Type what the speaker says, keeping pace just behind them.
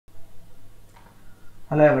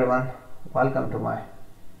Hello everyone, welcome to my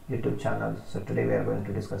YouTube channel. So today we are going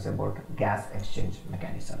to discuss about gas exchange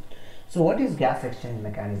mechanism. So what is gas exchange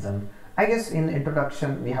mechanism? I guess in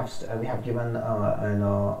introduction we have given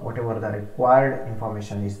whatever the required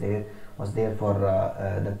information was there for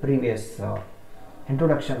the previous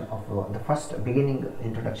introduction of the first beginning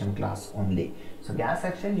introduction class only. So gas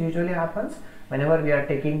exchange usually happens whenever we are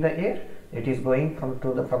taking the air. It is going from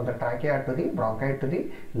the trachea to the bronchi to the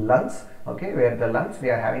lungs. Okay, where the lungs we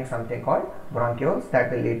are having something called bronchioles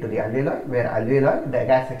that will lead to the alveoli, where alveoli the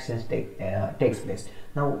gas exchange takes place.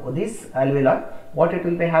 Now this alveoli, what it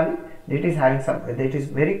will be having? It is having it is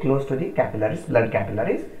very close to the capillaries, blood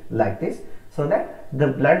capillaries, like this, so that the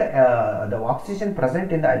blood, the oxygen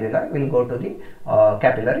present in the alveoli will go to the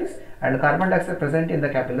capillaries, and carbon dioxide present in the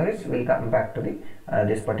capillaries will come back to the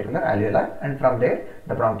this particular alveoli, and from there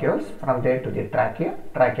the bronchioles, from there to the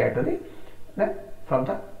trachea to the then from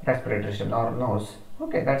the respiratory system or nose.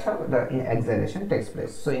 Okay, that's how the exhalation takes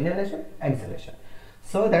place. So inhalation, exhalation.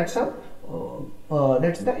 So that's how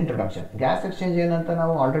that's the introduction. Gas exchange ಏನಂತ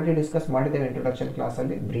ನಾವು already discuss ಮಾಡಿದ್ದೇವೆ introduction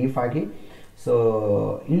ಕ್ಲಾಸಲ್ಲಿ brief ಆಗಿ. So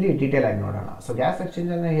ಇಲ್ಲಿ detail ಆಗಿ ನೋಡೋಣ. So gas exchange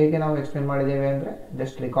ಅನ್ನು ಹೇಗೆ ನಾವು ಎಕ್ಸ್ಪ್ಲೇನ್ ಮಾಡಿದ್ದೇವೆ ಅಂದರೆ,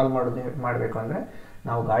 ಜಸ್ಟ್ ರಿಕಾಲ್ ಮಾಡಬೇಕು ಅಂದರೆ,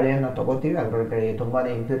 ನಾವು ಗಾಳಿಯನ್ನು ತಗೋತೀವಿ, ಅದರೊಳಗಡೆ ತುಂಬಾ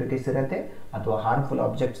ಇಂಪ್ಯೂರಿಟೀಸ್ ಇರುತ್ತೆ ಅಥವಾ ಹಾರ್ಮ್ಫುಲ್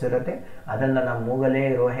ಆಬ್ಜೆಕ್ಟ್ಸ್ ಇರುತ್ತೆ. ಅದನ್ನು ನಮ್ಮ ಮೂಗಲೇ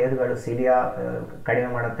ಇರುವ ಹೇರ್ಗಳು ಸಿಲಿಯಾ ಕಡಿಮೆ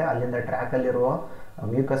ಮಾಡುತ್ತೆ, ಅಲ್ಲಿಂದ ಟ್ರ್ಯಾಕಲ್ಲಿರುವ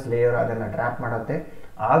ಮ್ಯೂಕಸ್ ಲೇಯರ್ ಅದನ್ನು ಟ್ರ್ಯಾಪ್ ಮಾಡುತ್ತೆ.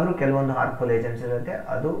 ಆದರೂ ಕೆಲವೊಂದು ಹಾರ್ಮ್ಫುಲ್ ಏಜೆಂಟ್ಸ್ ಇರುತ್ತೆ,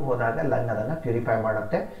 ಅದು ಹೋದಾಗ ಲಂಗ್ ಅದನ್ನು ಪ್ಯೂರಿಫೈ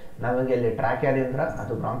ಮಾಡುತ್ತೆ. ನಮಗೆ ಇಲ್ಲಿ ಟ್ರ್ಯಾಕ್ಯಾದಿಂದ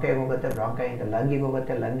ಅದು ಬ್ರಾಂಕೈಗೆ ಹೋಗುತ್ತೆ, ಬ್ರಾಂಕೈಯಿಂದ ಲಂಗಿಗೆ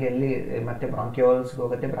ಹೋಗುತ್ತೆ, ಲಂಗಲ್ಲಿ ಮತ್ತೆ ಬ್ರಾಂಕ್ಯೋಲ್ಸ್ಗೆ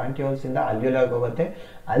ಹೋಗುತ್ತೆ, ಬ್ರಾಂಕ್ಯೋಲ್ಸಿಂದ ಅಲ್ವಿಯೋಲಾಗಿ ಹೋಗುತ್ತೆ.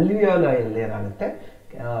 ಅಲ್ವಿಯೋಲಲ್ಲಿ ಏನಾಗುತ್ತೆ,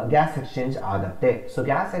 ಗ್ಯಾಸ್ ಎಕ್ಸ್ಚೇಂಜ್ ಆಗುತ್ತೆ. ಸೊ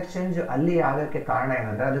ಗ್ಯಾಸ್ ಎಕ್ಸ್ಚೇಂಜ್ ಅಲ್ಲಿ ಆಗೋಕ್ಕೆ ಕಾರಣ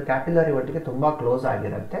ಏನಂದರೆ, ಅದು ಕ್ಯಾಪಿಲರಿ ಒಟ್ಟಿಗೆ ತುಂಬ ಕ್ಲೋಸ್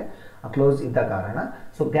ಆಗಿರುತ್ತೆ, ಕ್ಲೋಸ್ ಇದ್ದ ಕಾರಣ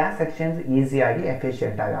ಸೊ ಗ್ಯಾಸ್ ಎಕ್ಸ್ಚೇಂಜ್ ಈಸಿಯಾಗಿ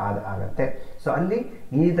ಎಫಿಷಿಯೆಂಟ್ ಆಗಿ ಆಗುತ್ತೆ. ಸೊ ಅಲ್ಲಿ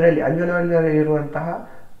ಇದರಲ್ಲಿ ಅಲ್ವಿಯೋಲಲ್ಲಿ ಇರುವಂತಹ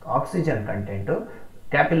ಆಕ್ಸಿಜನ್ ಕಂಟೆಂಟು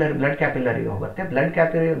ಬ್ಲಡ್ ಕ್ಯಾಪಿಲರಿಗೆ ಹೋಗುತ್ತೆ.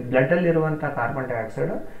 ಬ್ಲಡ್ ಅಲ್ಲಿ ಇರುವಂತಹ ಕಾರ್ಬನ್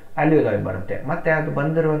ಡೈಆಕ್ಸೈಡ್ ಅಲ್ವಿಯೋಲಾಗಿ ಬರುತ್ತೆ. ಮತ್ತೆ ಅದು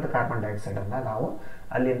ಬಂದಿರುವಂಥ ಕಾರ್ಬನ್ ಡೈಆಕ್ಸೈಡ್ ಅನ್ನ ನಾವು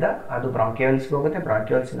ಅಲ್ಲಿಂದ ಅದು ಬ್ರಾಂಕಿಯಲ್ಸ್ಗೆ ಹೋಗುತ್ತೆ,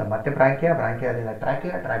 ಬ್ರಾಂಕಿಯಲ್ಸಿಂದ ಮತ್ತೆ ಬ್ರಾಂಕಿಯಾದಿಂದ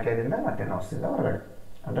ಟ್ರ್ಯಾಕಿಯಾದಿಂದ ಮತ್ತೆ ನೋಸ್ನಿಂದ ಹೊರಗಡೆ.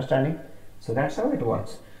 Understanding? So that's how it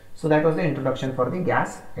works. So that was the introduction for the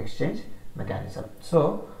gas exchange mechanism. So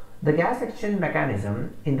the gas exchange mechanism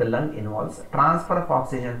in the lung involves transfer of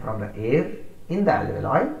oxygen from the air in the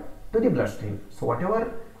alveoli to the bloodstream. So whatever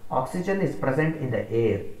oxygen is present in the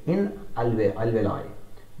air in alveoli,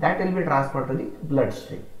 that will be transferred to the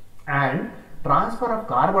bloodstream, and transfer of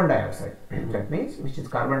carbon dioxide, that means which is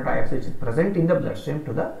carbon dioxide which is present in the bloodstream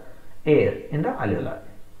to the air in the alveoli.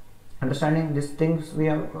 Understanding these things we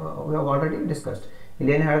have already discussed.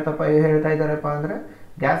 ಇಲ್ಲಿ ಏನು ಹೇಳ್ತಾ ಇದ್ದಾರಪ್ಪ ಅಂದರೆ,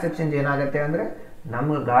 gas exchange ಏನಾಗುತ್ತೆ ಅಂದರೆ,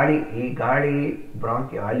 ನಮ್ಮ ಈ ಗಾಳಿ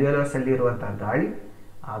ಅಲ್ವಿಯೋಲಸ್ ಅಲ್ಲಿ ಇರುವಂತಹ ಗಾಳಿ,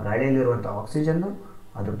 ಆ ಗಾಳಿಯಲ್ಲಿರುವಂಥ ಆಕ್ಸಿಜನ್ನು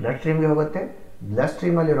ಅದು ಬ್ಲಡ್ ಸ್ಟ್ರೀಮ್ಗೆ ಹೋಗುತ್ತೆ, ಬ್ಲಡ್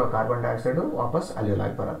ಸ್ಟ್ರೀಮಲ್ಲಿರೋ ಕಾರ್ಬನ್ ಡೈಆಕ್ಸೈಡು ವಾಪಸ್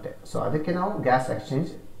ಅಲ್ವಿಯೋಲಾಗಿ ಬರುತ್ತೆ. ಸೊ ಅದಕ್ಕೆ ನಾವು ಗ್ಯಾಸ್ ಎಕ್ಸ್ಚೇಂಜ್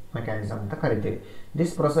ಮೆಕ್ಯಾನಿಸಮ್ ಅಂತ ಕರಿತೀವಿ.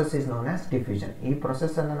 This process is known as diffusion. ಈ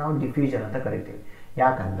ಪ್ರೊಸೆಸ್ಸನ್ನು ನಾವು ಡಿಫ್ಯೂಷನ್ ಅಂತ ಕರಿತೀವಿ.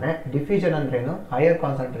 ಯಾಕಂದರೆ ಡಿಫ್ಯೂಷನ್ ಅಂದ್ರೇನು, ಹೈಯರ್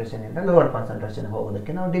ಕಾನ್ಸಂಟ್ರೇಷನಿಂದ ಲೋವರ್ ಕಾನ್ಸಂಟ್ರೇಷನ್ಗೆ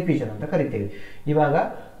ಹೋಗೋದಕ್ಕೆ ನಾವು ಡಿಫ್ಯೂಷನ್ ಅಂತ ಕರಿತೀವಿ. ಇವಾಗ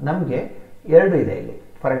ನಮಗೆ ಎರಡು ಇದೆ ಇಲ್ಲಿ.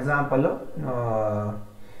 For example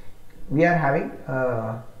we are having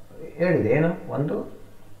ಎರಡಿದೆ. ಏನು, ಒಂದು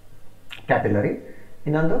ಕ್ಯಾಪಿಲರಿ,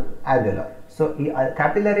 ಇನ್ನೊಂದು ಆಲ್ವಿಯೋಲಾಯ್. ಸೊ ಈ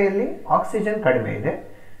ಕ್ಯಾಪಿಲರಿಯಲ್ಲಿ ಆಕ್ಸಿಜನ್ ಕಡಿಮೆ ಇದೆ,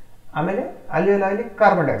 ಆಮೇಲೆ ಆಲ್ವಿಯೋಲಾಯಲ್ಲಿ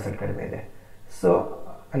ಕಾರ್ಬನ್ ಡೈಆಕ್ಸೈಡ್ ಕಡಿಮೆ ಇದೆ. ಸೊ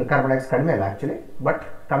ಅಲ್ಲಿ ಕಾರ್ಬನ್ ಡೈಆಕ್ಸೈಡ್ ಕಡಿಮೆ ಇಲ್ಲ ಆ್ಯಕ್ಚುಲಿ, ಬಟ್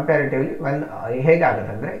ಕಂಪ್ಯಾರಿಟಿವ್ಲಿ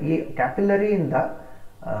ಹೇಗಾಗುತ್ತೆ ಅಂದರೆ, ಈ ಕ್ಯಾಪಿಲರಿಯಿಂದ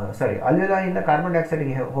ಆಲ್ವಿಯೋಲಾಯಿಂದ ಕಾರ್ಬನ್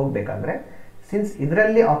ಡೈಆಕ್ಸೈಡ್ಗೆ ಹೋಗಬೇಕಂದ್ರೆ, ಸಿನ್ಸ್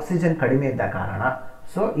ಇದರಲ್ಲಿ ಆಕ್ಸಿಜನ್ ಕಡಿಮೆ ಇದ್ದ ಕಾರಣ,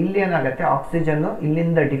 ಸೊ ಇಲ್ಲಿ ಏನಾಗುತ್ತೆ, ಆಕ್ಸಿಜನ್ನು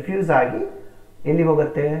ಇಲ್ಲಿಂದ ಡಿಫ್ಯೂಸ್ ಆಗಿ ಎಲ್ಲಿ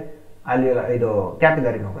ಹೋಗುತ್ತೆ, ಇದು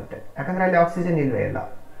ಕ್ಯಾಪಿಲರಿಗೆ ಹೋಗುತ್ತೆ. ಯಾಕಂದರೆ ಅಲ್ಲಿ ಆಕ್ಸಿಜನ್ ಇಲ್ಲವೇ ಇಲ್ಲ,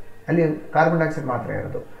 ಅಲ್ಲಿ ಕಾರ್ಬನ್ ಡೈಆಕ್ಸೈಡ್ ಮಾತ್ರ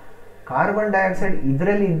ಇರೋದು. ಕಾರ್ಬನ್ ಡೈಆಕ್ಸೈಡ್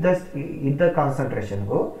ಇದರಲ್ಲಿ ಇದ್ದ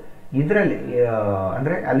ಕಾನ್ಸಂಟ್ರೇಷನ್ಗೂ, ಇದರಲ್ಲಿ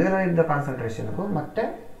ಅಂದರೆ ಅಲ್ವಿಯೋಲೈ ಇದ್ದ ಕಾನ್ಸಂಟ್ರೇಷನ್ಗೂ ಮತ್ತು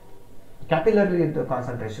ಕ್ಯಾಪಿಲರಿ ಇದ್ದ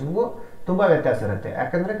ಕಾನ್ಸಂಟ್ರೇಷನ್ಗೂ ತುಂಬ ವ್ಯತ್ಯಾಸ ಇರುತ್ತೆ.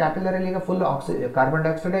 ಯಾಕಂದರೆ ಕ್ಯಾಪಿಲರಿಲಿ ಈಗ ಫುಲ್ ಕಾರ್ಬನ್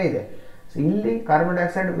ಡೈಆಕ್ಸೈಡೇ ಇದೆ, ಸೊ ಇಲ್ಲಿ ಕಾರ್ಬನ್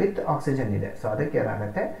ಡೈಆಕ್ಸೈಡ್ ವಿತ್ ಆಕ್ಸಿಜನ್ ಇದೆ. ಸೊ ಅದಕ್ಕೆ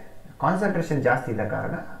ಏನಾಗುತ್ತೆ, ಕಾನ್ಸಂಟ್ರೇಷನ್ ಜಾಸ್ತಿ ಇದ್ದ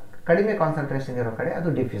ಕಾರಣ ಕಡಿಮೆ ಕಾನ್ಸಂಟ್ರೇಷನ್ ಇರೋ ಕಡೆ ಅದು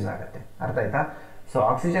ಡಿಫ್ಯೂಸ್ ಆಗುತ್ತೆ. ಅರ್ಥ ಆಯ್ತಾ? ಸೊ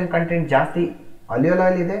ಆಕ್ಸಿಜನ್ ಕಂಟೆಂಟ್ ಜಾಸ್ತಿ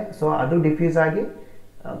ಅಲ್ವಿಯೋಲಾಯಲ್ಲಿ ಇದೆ, ಸೊ ಅದು ಡಿಫ್ಯೂಸ್ ಆಗಿ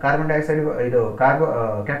ಕಾರ್ಬನ್ ಡೈಆಕ್ಸೈಡ್ ಇದು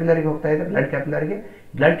ಕ್ಯಾಪಿಲರಿಗೆ ಹೋಗ್ತಾ ಇದೆ, ಬ್ಲಡ್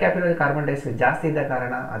ಕ್ಯಾಪಿಲರಿ ಕಾರ್ಬನ್ ಡೈಆಕ್ಸೈಡ್ ಜಾಸ್ತಿ ಇದ್ದ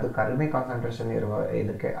ಕಾರಣ ಅದು ಕಡಿಮೆ ಕಾನ್ಸಂಟ್ರೇಷನ್ ಇರುವ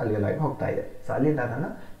ಇದಕ್ಕೆ ಅಲ್ವಿಯೋಲಾಗಿ ಹೋಗ್ತಾ ಇದೆ. ಸೊ ಅಲ್ಲಿಂದ ಅದನ್ನು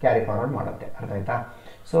ಕ್ಯಾರಿ ಫಾರ್ವರ್ಡ್ ಮಾಡುತ್ತೆ. ಅರ್ಥ ಆಯ್ತಾ?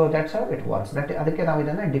 So that's how it works. ಅದಕ್ಕೆ ನಾವು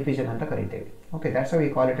ಇದನ್ನು ಡಿಫ್ಯೂಷನ್ ಅಂತ ಕರಿತೀವಿ. Okay, that's how we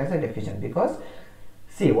call it as A diffusion. Because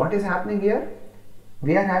see what is happening here,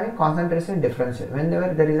 we are having concentration difference. Whenever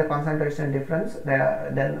there is a concentration difference,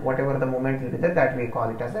 then whatever the moment will be there, that we call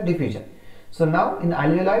it as a diffusion. So now in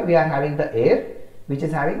alveoli we are having the air which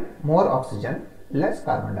is having more oxygen, less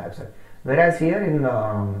carbon dioxide, whereas here in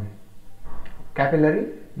capillary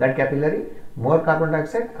blood capillary, more carbon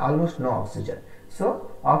dioxide, almost no oxygen.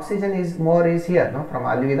 So oxygen is more is here, no, from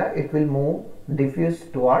alveoli it will move diffuse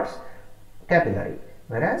towards capillary,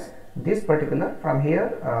 whereas this particular from here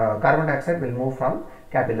carbon dioxide will move from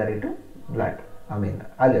capillary to blood, I mean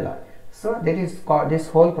alveoli. So that is called, this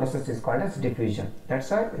whole process is called as diffusion.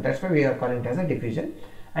 That's why we are calling it as a diffusion,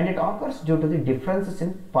 and it occurs due to the differences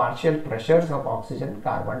in partial pressures of oxygen and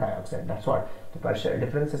carbon dioxide. That's what the partial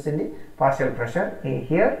differences in the partial pressure in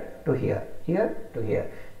here to here, here to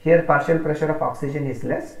here. Here partial pressure of oxygen is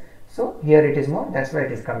less, so here it is more. That's why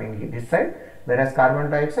it is coming this side, whereas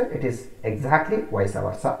carbon dioxide it is exactly vice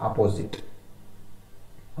versa, opposite.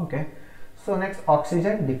 Okay. So next,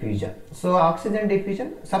 oxygen diffusion. So oxygen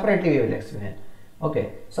diffusion separately we will explain.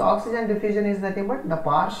 Okay, so oxygen diffusion is nothing but the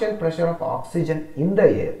partial pressure of oxygen in the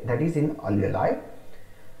air, that is in alveoli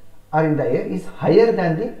or in the air, is higher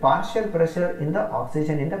than the partial pressure in the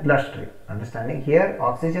oxygen in the bloodstream. Understanding? Here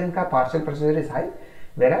oxygen ka partial pressure is high,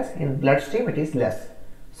 whereas in bloodstream it is less.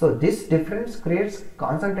 So this difference creates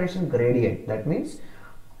concentration gradient. That means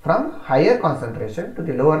from higher concentration to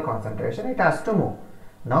the lower concentration it has to move.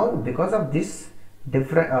 Now because of this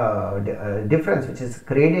difference, which is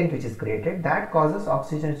gradient, which is created, that causes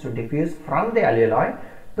oxygen to diffuse from the alveoli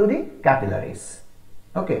to the capillaries.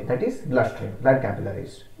 Okay, that is bloodstream, blood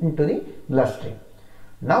capillaries into the bloodstream.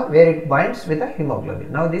 Now where it binds with the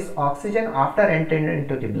hemoglobin. Now this oxygen, after entering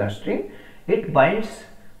into the bloodstream, it binds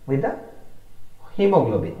with the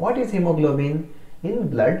hemoglobin. What is hemoglobin? In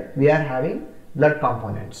blood we are having blood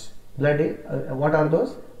components. Blood is, what are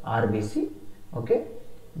those? RBC, okay,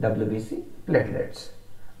 WBC, platelets.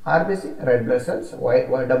 RBC, red blood cells,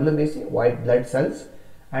 WBC, white blood cells,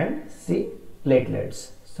 and C,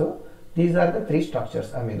 platelets. So these are the three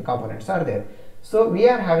structures, I mean components are there. So we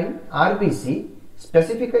are having RBC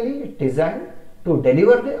specifically designed to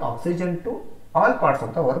deliver the oxygen to all parts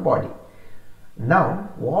of our body. Now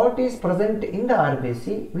what is present in the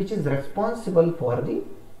RBC which is responsible for the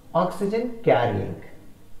oxygen carrying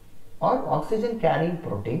or oxygen carrying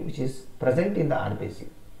protein which is present in the RBC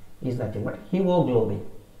is nothing but hemoglobin.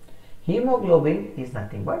 Hemoglobin is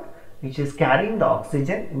nothing but which is carrying the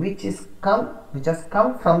oxygen which has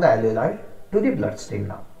come from the alveoli to the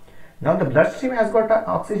bloodstream. Now the bloodstream has got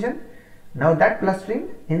oxygen. Now that bloodstream,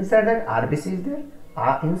 inside that RBC is there.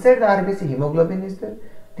 Inside the RBC hemoglobin is there.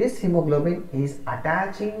 This hemoglobin is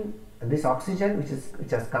attaching this oxygen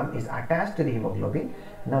which has come is attached to the hemoglobin.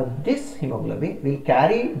 Now this hemoglobin will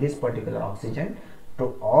carry this particular oxygen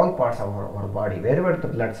to all parts of our body. Wherever the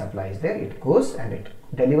blood supply is there, it goes and it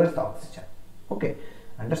delivers the oxygen. Okay,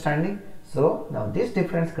 understanding? So now this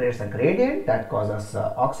difference creates a gradient that causes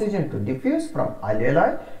oxygen to diffuse from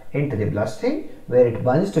alveoli into the bloodstream, where it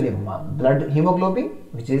binds to the blood hemoglobin,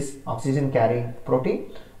 which is oxygen carrying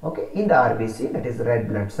protein, okay, in the RBC, that is red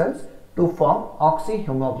blood cells, to form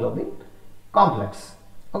oxyhemoglobin complex.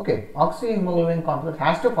 Okay, oxyhemoglobin complex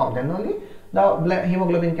has to form, then only the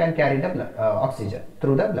hemoglobin can carry the blood, oxygen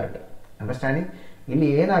through the blood. Understanding? ಇಲ್ಲಿ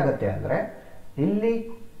ಏನಾಗುತ್ತೆ ಅಂದ್ರೆ ಇಲ್ಲಿ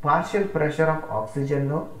partial pressure of oxygen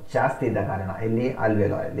ಜಾಸ್ತಿ ಇದ್ದ ಕಾರಣ ಇಲ್ಲಿ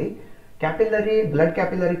ಆಲ್ವೆಲಾಯಲ್ಲಿ capillary blood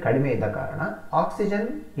capillary ಕಡಿಮೆ ಇದ್ದ ಕಾರಣ ಆಕ್ಸಿಜನ್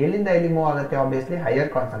ಎಲ್ಲಿಂದ ಎಲ್ಲಿ ಮೂವ್ ಆಗುತ್ತೆ? ಆಬ್ವಿಯಸ್ಲಿ ಹೈಯರ್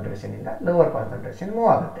ಕಾನ್ಸಂಟ್ರೇಷನ್ ಇಂದ ಲೋವರ್ ಕಾನ್ಸಂಟ್ರೇಷನ್ ಮೂವ್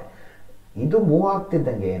ಆಗುತ್ತೆ. ಇದು ಮೂವ್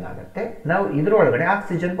ಆಗ್ತಿದ್ದಂಗೆ ಏನಾಗುತ್ತೆ, ನಾವು ಇದ್ರ ಒಳಗಡೆ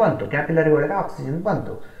ಆಕ್ಸಿಜನ್ ಬಂತು, ಕ್ಯಾಪಿಲರಿ ಒಳಗೆ ಆಕ್ಸಿಜನ್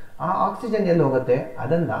ಬಂತು. ಆ ಆಕ್ಸಿಜನ್ ಎಲ್ಲಿ ಹೋಗುತ್ತೆ?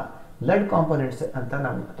 ಅದನ್ನ ಬ್ಲಡ್ ಕಾಂಪೋನೆಂಟ್ಸ್ ಅಂತ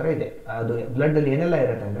ನಮ್ಮ ಹತ್ರ ಇದೆ. ಅದು ಬ್ಲಡ್ ಅಲ್ಲಿ ಏನೆಲ್ಲ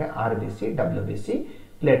ಇರುತ್ತೆ ಅಂದ್ರೆ RBC, WBC,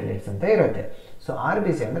 ಪ್ಲೇಟ್ಲೆಟ್ಸ್ ಅಂತ ಇರುತ್ತೆ. ಸೊ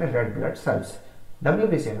RBC ಅಂದ್ರೆ ರೆಡ್ ಬ್ಲಡ್ ಸೆಲ್ಸ್,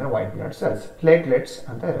 WBC ಅಂದ್ರೆ ವೈಟ್ ಬ್ಲಡ್ ಸೆಲ್ಸ್, ಪ್ಲೇಟ್ಲೆಟ್ಸ್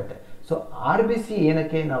ಅಂತ ಇರುತ್ತೆ. ಸೊ RBC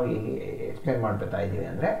ಏನಕ್ಕೆ ನಾವು ಎಕ್ಸ್ಪ್ಲೇನ್ ಮಾಡ್ತಾ ಇದ್ದೀವಿ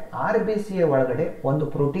ಅಂದ್ರೆ RBC ಒಳಗಡೆ ಒಂದು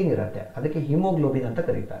ಪ್ರೋಟೀನ್ ಇರುತ್ತೆ, ಅದಕ್ಕೆ ಹಿಮೋಗ್ಲೋಬಿನ್ ಅಂತ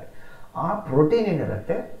ಕರೀತಾರೆ. ಆ ಪ್ರೋಟೀನ್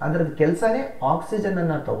ಏನಿರುತ್ತೆ ಅದರದ್ದು ಕೆಲಸನೇ ಆಕ್ಸಿಜನ್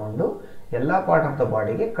ಅನ್ನ ತಗೊಂಡು ಎಲ್ಲ ಪಾರ್ಟ್ ಆಫ್ ದ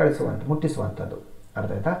ಬಾಡಿಗೆ ಮುಟ್ಟಿಸುವಂಥದ್ದು.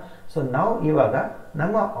 ಅರ್ಥ ಆಯ್ತಾ? ಸೊ ನಾವು ಇವಾಗ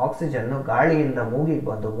ನಮ್ಮ ಆಕ್ಸಿಜನ್ ಗಾಳಿಯಿಂದ ಮೂಗಿಗೆ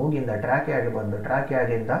ಬಂದು, ಮೂಗಿಂದ ಟ್ರಾಕಿಯಾಗಿ ಬಂದು,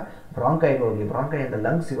 ಟ್ರಾಕಿಯಾಗಿಂದ ಬ್ರಾಂಕೈಗೆ ಹೋಗಿ, ಬ್ರಾಂಕೈಯಿಂದ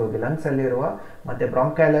ಲಂಗ್ಸ್ಗೆ ಹೋಗಿ, ಲಂಗ್ಸ್ ಅಲ್ಲಿರುವ ಮತ್ತೆ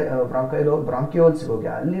ಬ್ರಾಂಕಿಯೋಲ್ಸ್ಗೆ ಹೋಗಿ,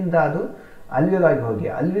 ಅಲ್ಲಿಂದ ಅದು ಅಲ್ವಿಲಾಯ್ಗೆ ಹೋಗಿ,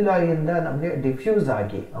 ಅಲ್ವಿಲಾಯಿಂದ ನಮಗೆ ಡಿಫ್ಯೂಸ್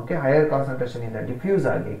ಆಗಿ, ಓಕೆ, ಹೈಯರ್ ಕಾನ್ಸಂಟ್ರೇಷನ್ ಇಂದ ಡಿಫ್ಯೂಸ್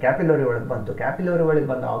ಆಗಿ ಕ್ಯಾಪಿಲರಿ ಒಳಗೆ ಬಂತು. ಕ್ಯಾಪಿಲರಿ ಒಳಗೆ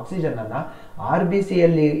ಬಂದ ಆಕ್ಸಿಜನ್ ಅನ್ನ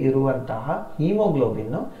RBCಯಲ್ಲಿ ಇರುವಂತಹ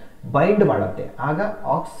ಹಿಮೋಗ್ಲೋಬಿನ್ ಬೈಂಡ್ ಮಾಡುತ್ತೆ. ಆಗ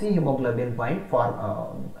ಆಕ್ಸಿ ಹಿಮೋಗ್ಲೋಬಿನ್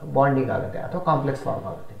ಬಾಂಡಿಂಗ್ ಆಗುತ್ತೆ ಅಥವಾ ಕಾಂಪ್ಲೆಕ್ಸ್ ಫಾರ್ಮ್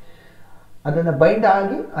ಆಗುತ್ತೆ. ಅದನ್ನು ಬೈಂಡ್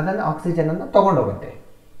ಆಗಿ ಅದನ್ನು ಆಕ್ಸಿಜನ್ ಅನ್ನು ತಗೊಂಡೋಗುತ್ತೆ,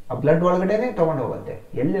 ಆ ಬ್ಲಡ್ ಒಳಗಡೆನೆ ತಗೊಂಡೋಗುತ್ತೆ.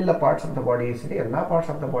 ಎಲ್ಲೆಲ್ಲ ಪಾರ್ಟ್ಸ್ ಆಫ್ ದ ಬಾಡಿ ಇದೆ, ಎಲ್ಲ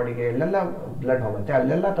ಪಾರ್ಟ್ಸ್ ಆಫ್ ದ ಬಾಡಿಗೆ ಎಲ್ಲೆಲ್ಲ ಬ್ಲಡ್ ಹೋಗುತ್ತೆ,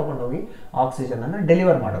 ಅಲ್ಲೆಲ್ಲ ತಗೊಂಡೋಗಿ ಆಕ್ಸಿಜನ್ ಅನ್ನು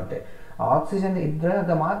ಡೆಲಿವರ್ ಮಾಡುತ್ತೆ. ಆಕ್ಸಿಜನ್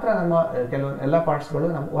ಇದ್ದಾಗ ಮಾತ್ರ ನಮ್ಮ ಎಲ್ಲ ಪಾರ್ಟ್ಸ್ಗಳು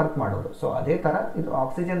ನಮ್ಗೆ ವರ್ಕ್ ಮಾಡೋದು. ಸೊ ಅದೇ ಥರ ಇದು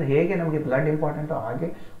ಆಕ್ಸಿಜನ್ ಹೇಗೆ ನಮಗೆ ಬ್ಲಡ್ ಇಂಪಾರ್ಟೆಂಟು ಹಾಗೆ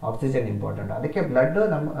ಆಕ್ಸಿಜನ್ ಇಂಪಾರ್ಟೆಂಟ್. ಅದಕ್ಕೆ ಬ್ಲಡ್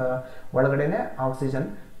ನಮ್ಮ ಒಳಗಡೆನೆ ಆಕ್ಸಿಜನ್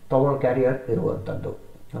ಕ್ಯಾರಿಯರ್ ಇರುವಂಥದ್ದು.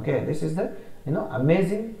 Okay, this is the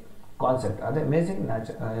amazing concept, ಅದು amazing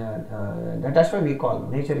that's why we call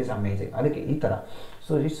nature is amazing. ಅದಕ್ಕೆ ಈ ಥರ.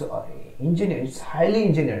 So it's engineered, it's highly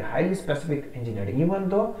engineered, highly specific engineered. Even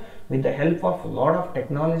though with the help of a lot of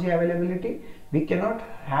technology availability, we cannot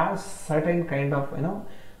have certain kind of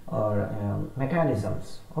mechanisms.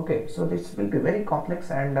 Okay, so this will be very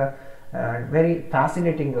complex and very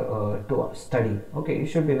fascinating to study. Okay, you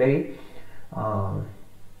should be very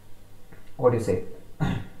what do you say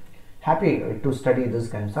happy to study these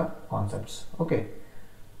kinds of concepts. Okay,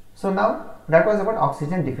 so now that was about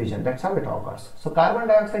oxygen diffusion. That's how it occurs. So carbon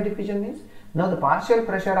dioxide diffusion means now the partial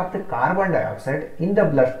pressure of the carbon dioxide in the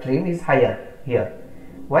bloodstream is higher here.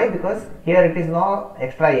 Why? Because here it is no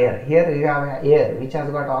extra air. Here you have air which has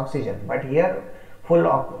got oxygen, but here full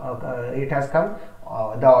of it has come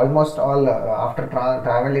the almost all after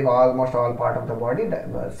traveling almost all part of the body,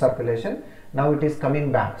 the circulation. Now it is coming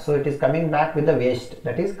back. So it is coming back with the waste,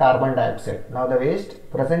 that is carbon dioxide. Now the waste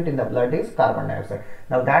present in the blood is carbon dioxide.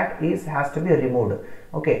 Now that has to be removed.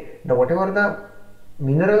 Okay, the whatever the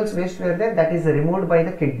minerals waste were there, that is removed by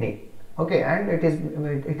the kidney. Okay, and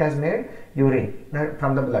it has made urine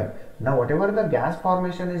from the blood. Now whatever the gas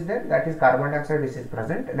formation is there, that is carbon dioxide which is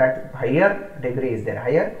present, that higher degree is there,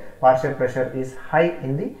 higher partial pressure is high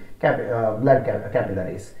in the blood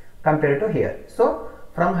capillaries compared to here. So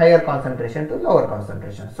from higher concentration to lower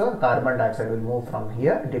concentration, so carbon dioxide will move from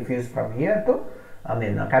here, diffuse from here to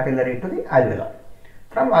capillary to the alveoli,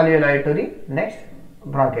 from alveoli to the next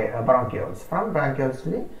bronchioles, from bronchioles to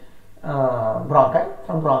the bronchi,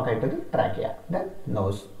 from bronchi to the trachea, then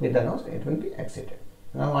nose. With the nose it will be excited.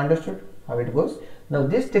 Now understood how it goes? Now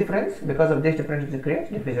this difference, because of this difference it creates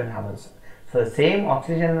diffusion happens. So same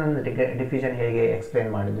oxygen diffusion ಹೇಗೆ explain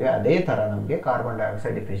ಮಾಡಿದ್ವಿ ಅದೇ ಥರ ನಮಗೆ carbon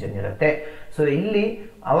dioxide diffusion ಇರುತ್ತೆ. So ಇಲ್ಲಿ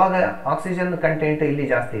ಅವಾಗ oxygen content ಇಲ್ಲಿ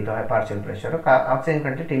ಜಾಸ್ತಿ ಇತ್ತು, ಪಾರ್ಷಿಯಲ್ ಪ್ರೆಷರ್, ಆಕ್ಸಿಜನ್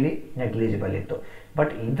ಕಂಟೆಂಟ್ ಇಲ್ಲಿ ನೆಗ್ಲಿಜಿಬಲ್ ಇತ್ತು.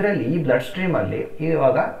 ಬಟ್ ಇದರಲ್ಲಿ ಈ ಬ್ಲಡ್ ಸ್ಟ್ರೀಮಲ್ಲಿ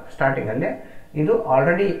ಇವಾಗ ಸ್ಟಾರ್ಟಿಂಗಲ್ಲೇ ಇದು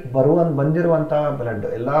ಆಲ್ರೆಡಿ ಬಂದಿರುವಂಥ ಬ್ಲಡ್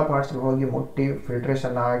ಎಲ್ಲ ಪಾರ್ಟ್ಸ್ಗೆ ಹೋಗಿ ಮುಟ್ಟಿ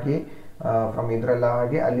ಫಿಲ್ಟ್ರೇಷನ್ ಆಗಿ ಫ್ರಮ್ ಇದರೆಲ್ಲ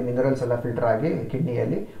ಆಗಿ ಅಲ್ಲಿ ಮಿನರಲ್ಸ್ ಎಲ್ಲ ಫಿಲ್ಟರ್ ಆಗಿ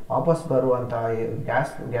ಕಿಡ್ನಿಯಲ್ಲಿ ವಾಪಸ್ ಬರುವಂಥ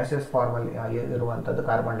ಗ್ಯಾಸಸ್ ಫಾರ್ಮಲ್ಲಿ ಇರುವಂಥದ್ದು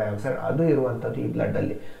ಕಾರ್ಬನ್ ಡೈಆಕ್ಸೈಡ್, ಅದು ಇರುವಂಥದ್ದು ಈ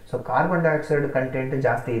ಬ್ಲಡ್ಡಲ್ಲಿ. ಸೊ ಕಾರ್ಬನ್ ಡೈಆಕ್ಸೈಡ್ ಕಂಟೆಂಟ್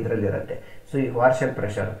ಜಾಸ್ತಿ ಇದರಲ್ಲಿ ಇರುತ್ತೆ. ಸೊ ಈ ಪಾರ್ಷಿಯಲ್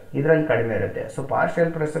ಪ್ರೆಷರ್ ಇದರಲ್ಲಿ ಕಡಿಮೆ ಇರುತ್ತೆ. ಸೊ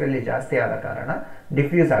ಪಾರ್ಷಿಯಲ್ ಪ್ರೆಷರ್ ಇಲ್ಲಿ ಜಾಸ್ತಿ ಆದ ಕಾರಣ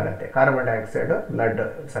ಡಿಫ್ಯೂಸ್ ಆಗುತ್ತೆ ಕಾರ್ಬನ್ ಡೈಆಕ್ಸೈಡ್ ಬ್ಲಡ್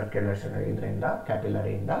ಸರ್ಕ್ಯುಲೇಷನ್ ಇದರಿಂದ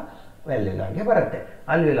ಕ್ಯಾಪಿಲರಿಯಿಂದ ಅಲ್ವಿಲಾಗೆ ಬರುತ್ತೆ,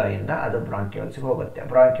 ಅಲ್ವಿಲಾಯಿಂದ ಅದು ಬ್ರಾಂಕ್ಯೂಲ್ಸ್ಗೆ ಹೋಗುತ್ತೆ,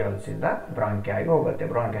 ಬ್ರಾಂಕ್ಯೂಲ್ಸಿಂದ ಬ್ರಾಂಕಿಯಾಗಿ ಹೋಗುತ್ತೆ,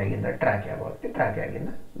 ಬ್ರಾಂಕಿಯಾಗಿಂದ ಟ್ರ್ಯಾಕಿಯಾಗಿ ಹೋಗುತ್ತೆ,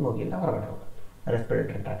 ಟ್ರ್ಯಾಕಿಯಾಗಿಂದ ಮೂಗಿಂದ ಹೊರಗಡೆ ಹೋಗುತ್ತೆ,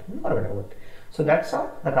 ರೆಸ್ಪಿರೇಟರಿ ಟ್ರ್ಯಾಕ್ಟಿಂದ ಹೊರಗಡೆ ಹೋಗುತ್ತೆ. So that's how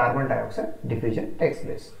the carbon dioxide diffusion takes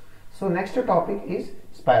place. So next topic is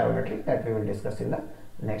spirometry that we will discuss in the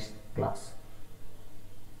next class.